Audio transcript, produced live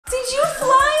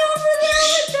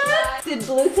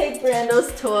take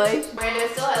Brando's toy? Brando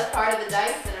still has part of the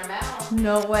dice in her mouth.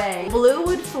 No way. Blue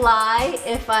would fly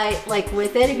if I, like,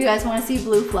 with it. If you guys want to see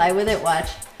Blue fly with it, watch.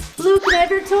 Blue, can I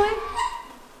have your toy?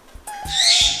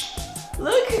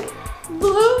 Look.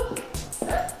 Blue.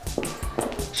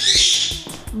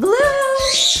 Blue.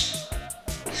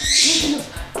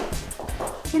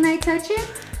 Can I touch it?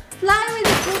 Fly with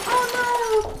it, Blue. Oh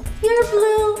no. Here,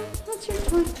 Blue. That's your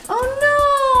toy. Oh no.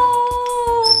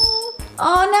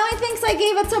 Oh, now he thinks I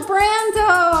gave it to Brando.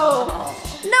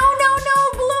 No,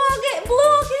 Blue,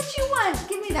 I'll get you one.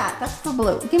 Give me that. That's for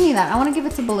Blue. Give me that. I want to give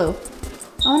it to Blue.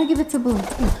 I want to give it to Blue.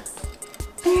 Here.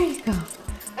 There you go.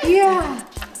 Yeah.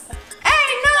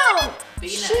 Hey, no.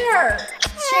 Share.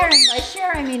 Share. And by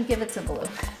share, I mean give it to Blue.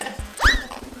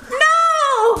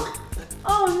 No.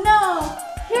 Oh no.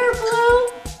 Here, Blue.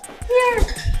 Here.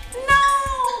 No.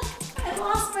 I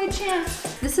lost my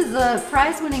chance. This is a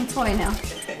prize-winning toy now.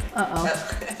 Uh-oh.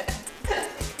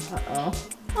 Uh-oh.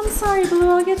 I'm sorry, Blue.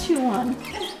 I'll get you one.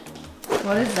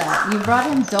 What is that? You brought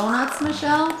him donuts,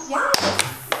 Michelle?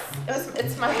 Yes.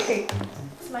 It's my gift to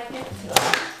him.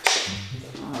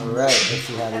 All right. Let's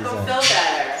see how these It'll are. feel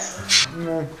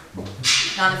better.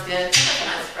 Not as good.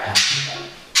 Not as fresh.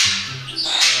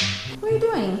 What are you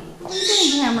doing? What are you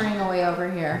doing hammering away over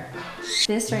here?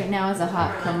 This right now is a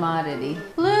hot commodity.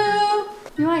 Blue,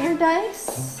 you want your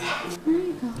dice? There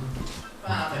you go.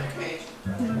 Wow, they're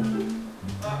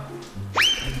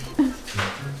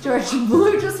George,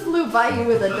 Blue just flew by you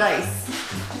with a dice.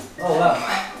 Oh wow.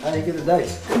 How do you get the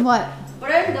dice? What?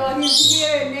 Brando, he's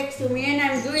here next to me and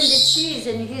I'm doing the cheese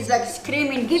and he's like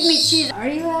screaming, give me cheese. Are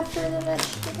you after the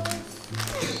vegetables?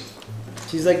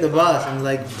 She's like the boss and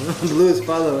like Blue is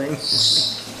following.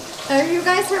 Are you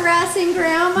guys harassing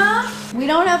Grandma? We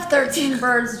don't have 13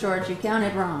 birds, George. You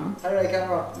counted wrong. How did I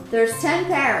count wrong? There's 10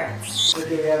 parrots.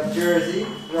 Okay, we have Jersey,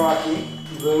 Rocky,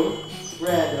 Blue,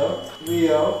 Brando,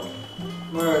 Leo,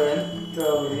 Merlin,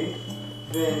 CODY,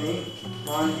 Vinny,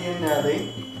 Monty, and Nellie.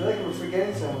 I feel like we're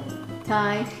forgetting someone.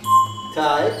 Ty.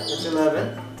 Ty, that's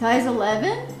 11. Ty's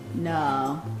 11?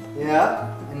 No.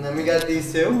 Yeah, and then we got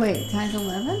these two. Wait, Ty's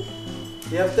 11?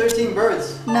 You have 13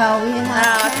 birds. No, we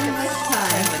have 10 with Ty.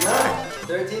 No,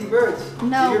 13 birds.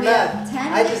 No, Do your we math. have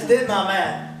 10 I just did my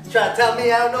math. You try to tell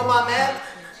me I don't know my math?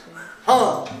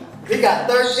 Huh? We got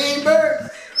 13 birds.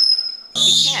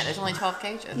 We can't. There's only 12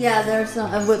 cages. Yeah, there's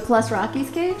some, with plus Rocky's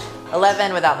cage?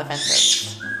 11 without the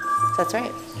finches. So that's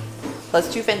right. Plus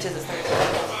 2 finches is 13.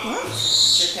 What?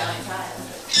 You're counting time.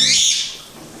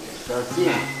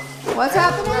 13. What's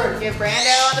happening? You have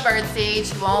Brando on the bird seat.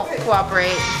 She won't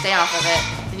cooperate. Stay off of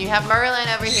it. Then you have Merlin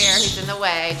over here who's in the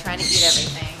way, trying to eat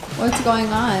everything. What's going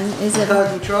on? Is it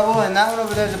Causing trouble, and that one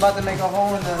over there is about to make a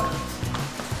hole in the...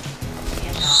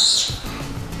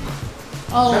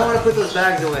 I don't want to put those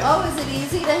bags away. Oh, is it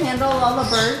easy to handle all the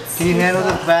birds? Can you handle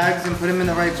the bags and put them in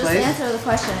the right Just place? answer the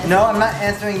question. No, I'm not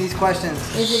answering these questions.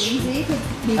 Is it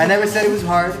easy? I never said it was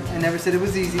hard. I never said it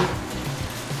was easy.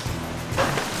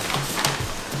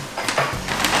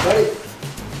 Buddy.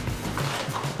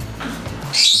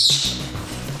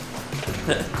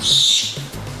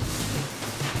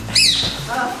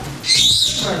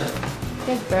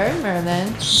 Good bird,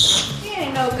 Merlin. He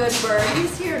ain't no good bird.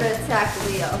 He's here to attack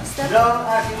Leo. No,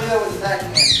 actually, Leo was attacking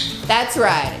him. That's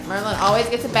right. Merlin always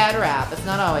gets a bad rap. It's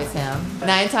not always him.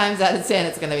 9 times out of 10,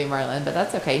 it's going to be Merlin, but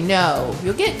that's okay. No,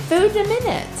 you'll get food in a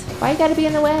minute. Why you got to be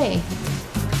in the way?